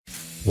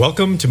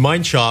Welcome to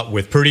Mind Shot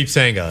with Pradeep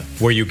Sangha,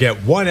 where you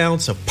get 1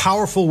 ounce of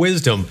powerful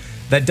wisdom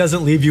that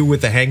doesn't leave you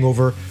with the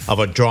hangover of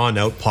a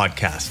drawn-out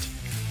podcast.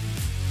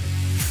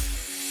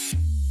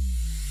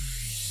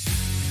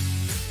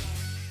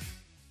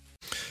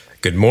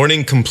 Good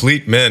morning,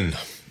 complete men.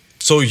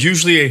 So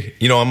usually,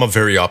 I'm a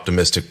very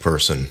optimistic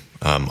person.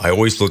 I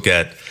always look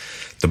at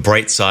the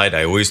bright side.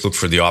 I always look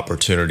for the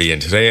opportunity.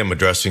 And today I'm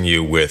addressing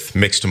you with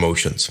mixed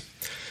emotions.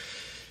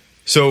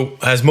 So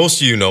as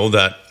most of you know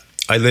that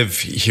I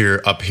live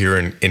up here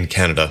in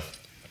Canada,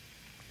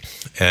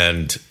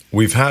 and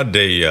we've had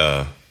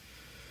an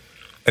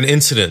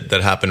incident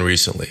that happened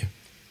recently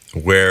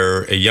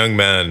where a young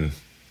man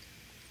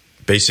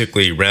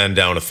basically ran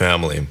down a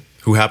family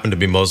who happened to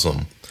be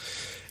Muslim,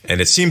 and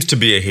it seems to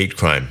be a hate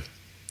crime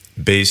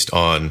based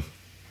on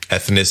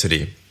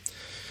ethnicity.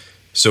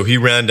 So he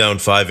ran down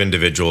 5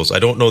 individuals. I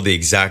don't know the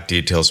exact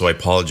details, so I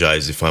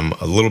apologize if I'm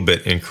a little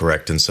bit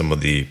incorrect in some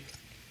of the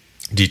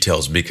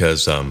details,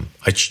 because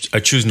I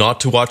choose not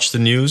to watch the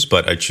news,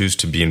 but I choose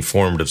to be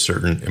informed of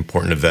certain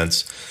important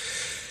events.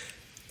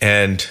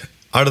 And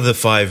out of the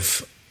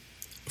 5,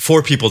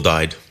 4 people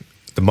died.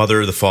 The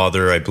mother, the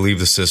father, I believe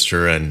the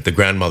sister, and the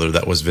grandmother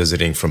that was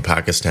visiting from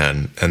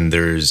Pakistan. And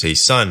there's a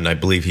son, I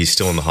believe he's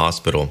still in the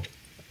hospital,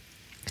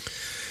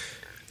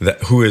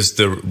 who is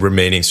the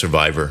remaining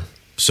survivor.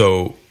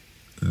 So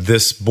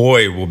this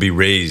boy will be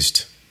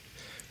raised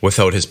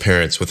without his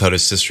parents, without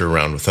his sister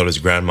around, without his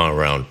grandma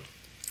around,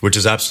 which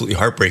is absolutely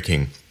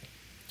heartbreaking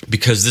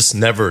because this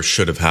never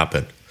should have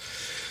happened.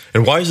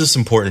 And why is this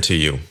important to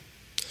you?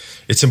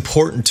 It's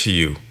important to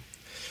you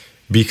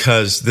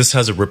because this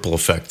has a ripple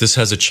effect. This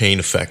has a chain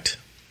effect.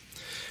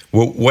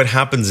 What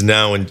happens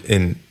now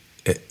in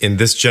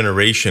this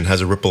generation has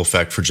a ripple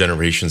effect for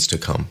generations to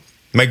come.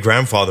 My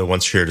grandfather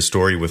once shared a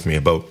story with me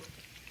about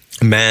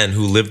a man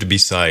who lived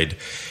beside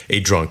a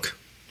drunk,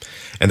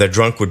 and that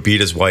drunk would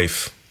beat his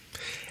wife,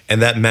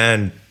 and that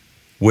man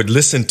would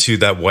listen to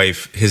that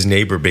wife, his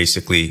neighbor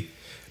basically,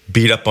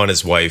 beat up on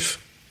his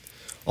wife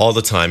all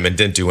the time and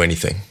didn't do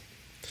anything.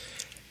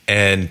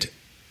 And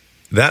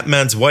that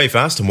man's wife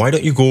asked him, why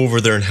don't you go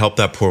over there and help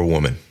that poor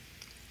woman?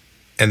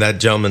 And that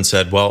gentleman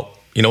said, well,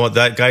 you know what,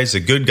 that guy's a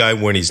good guy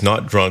when he's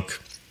not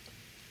drunk.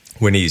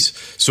 When he's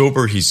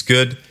sober, he's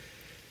good.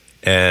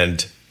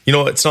 And,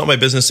 it's not my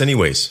business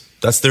anyways.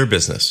 That's their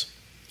business.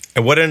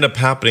 And what ended up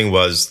happening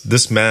was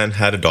this man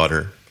had a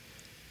daughter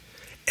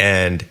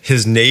and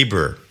his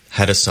neighbor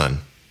had a son,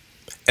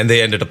 and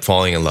they ended up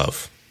falling in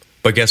love.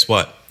 But guess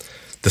what?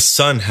 The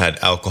son had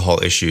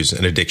alcohol issues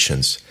and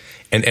addictions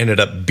and ended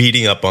up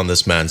beating up on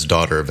this man's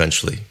daughter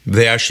eventually.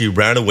 They actually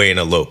ran away and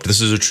eloped.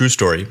 This is a true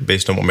story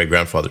based on what my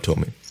grandfather told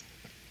me.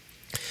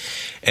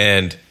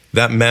 And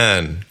that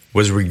man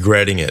was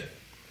regretting it,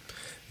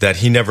 that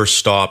he never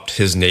stopped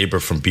his neighbor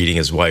from beating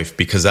his wife,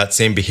 because that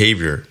same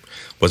behavior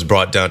was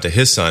brought down to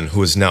his son,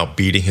 who is now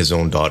beating his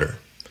own daughter.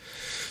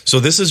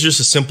 So this is just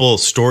a simple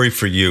story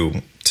for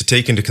you to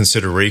take into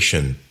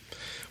consideration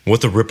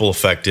what the ripple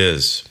effect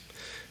is.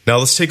 Now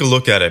let's take a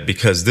look at it,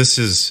 because this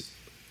is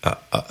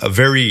a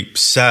very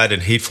sad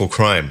and hateful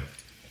crime.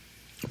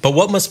 But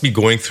what must be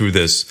going through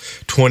this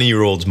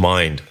 20-year-old's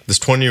mind, this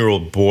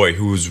 20-year-old boy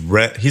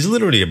he's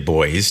literally a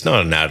boy. He's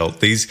not an adult.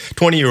 These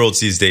 20-year-olds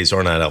these days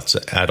aren't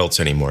adults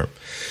anymore.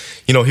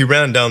 He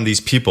ran down these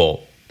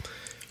people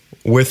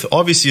with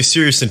obviously a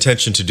serious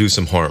intention to do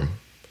some harm.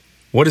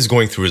 What is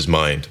going through his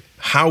mind?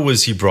 How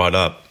was he brought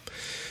up?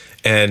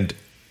 And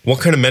what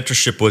kind of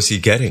mentorship was he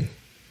getting?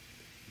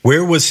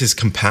 Where was his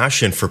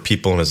compassion for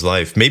people in his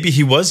life? Maybe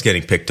he was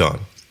getting picked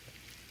on.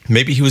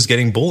 Maybe he was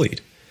getting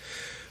bullied.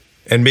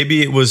 And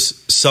maybe it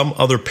was some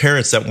other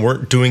parents that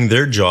weren't doing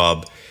their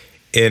job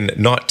in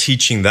not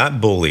teaching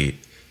that bully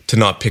to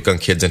not pick on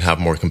kids and have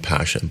more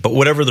compassion. But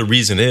whatever the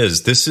reason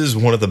is, this is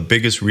one of the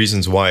biggest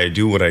reasons why I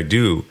do what I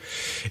do,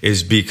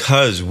 is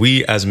because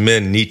we as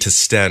men need to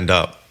stand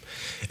up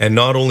and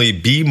not only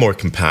be more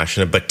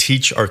compassionate, but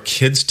teach our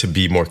kids to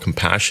be more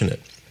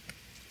compassionate.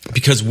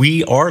 Because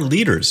we are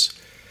leaders.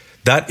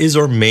 That is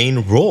our main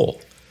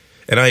role.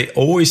 And I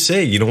always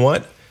say, you know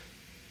what?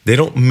 They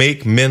don't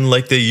make men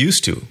like they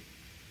used to.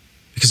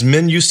 Because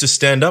men used to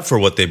stand up for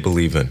what they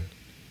believe in.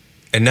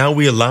 And now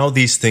we allow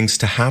these things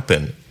to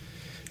happen.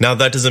 Now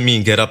that doesn't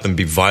mean get up and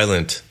be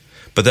violent,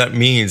 but that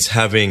means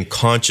having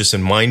conscious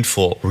and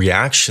mindful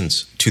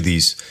reactions to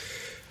these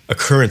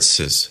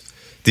occurrences,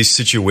 these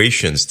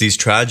situations, these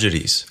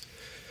tragedies.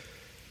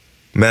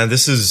 Man,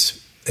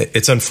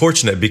 it's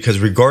unfortunate, because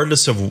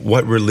regardless of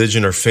what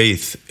religion or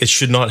faith, it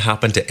should not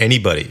happen to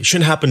anybody. It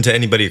shouldn't happen to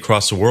anybody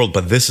across the world,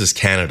 but this is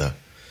Canada.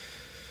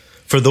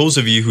 For those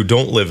of you who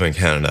don't live in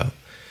Canada,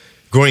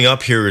 growing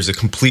up here is a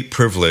complete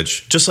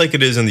privilege, just like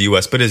it is in the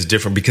US, but it's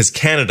different because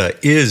Canada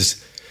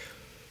is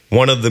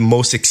one of the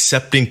most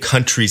accepting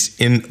countries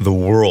in the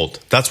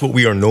world. That's what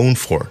we are known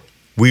for.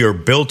 We are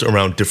built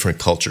around different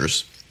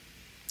cultures,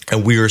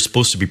 and we are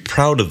supposed to be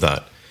proud of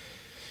that.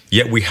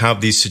 Yet we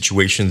have these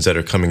situations that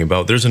are coming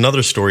about. There's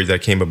another story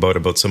that came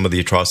about some of the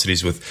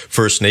atrocities with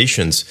First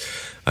Nations,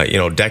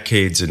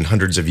 decades and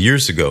hundreds of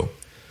years ago.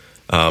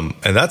 And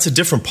that's a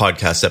different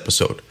podcast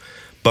episode.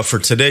 But for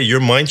today, your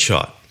mind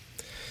shot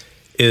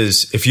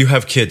is, if you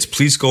have kids,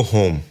 please go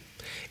home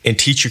and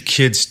teach your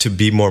kids to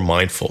be more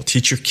mindful.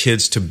 Teach your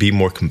kids to be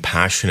more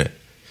compassionate.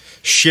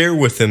 Share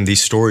with them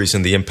these stories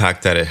and the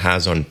impact that it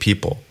has on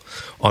people,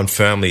 on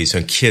families,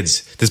 on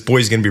kids. This boy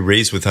is going to be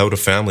raised without a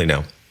family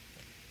now,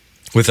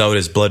 without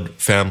his blood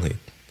family,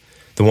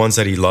 the ones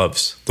that he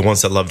loves, the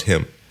ones that loved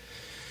him.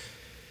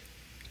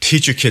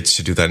 Teach your kids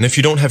to do that. And if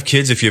you don't have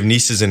kids, if you have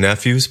nieces and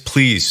nephews,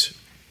 please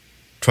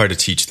try to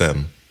teach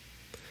them,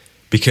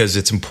 because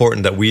it's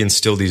important that we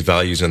instill these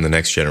values in the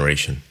next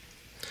generation.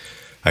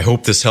 I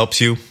hope this helps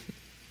you.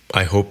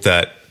 I hope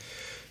that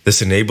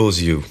this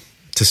enables you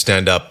to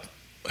stand up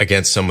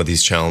against some of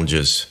these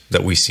challenges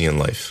that we see in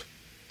life.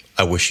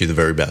 I wish you the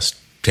very best.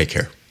 Take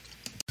care.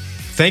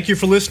 Thank you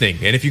for listening.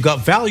 And if you got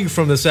value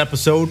from this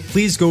episode,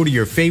 please go to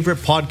your favorite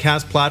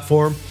podcast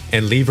platform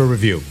and leave a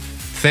review.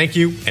 Thank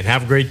you and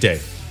have a great day.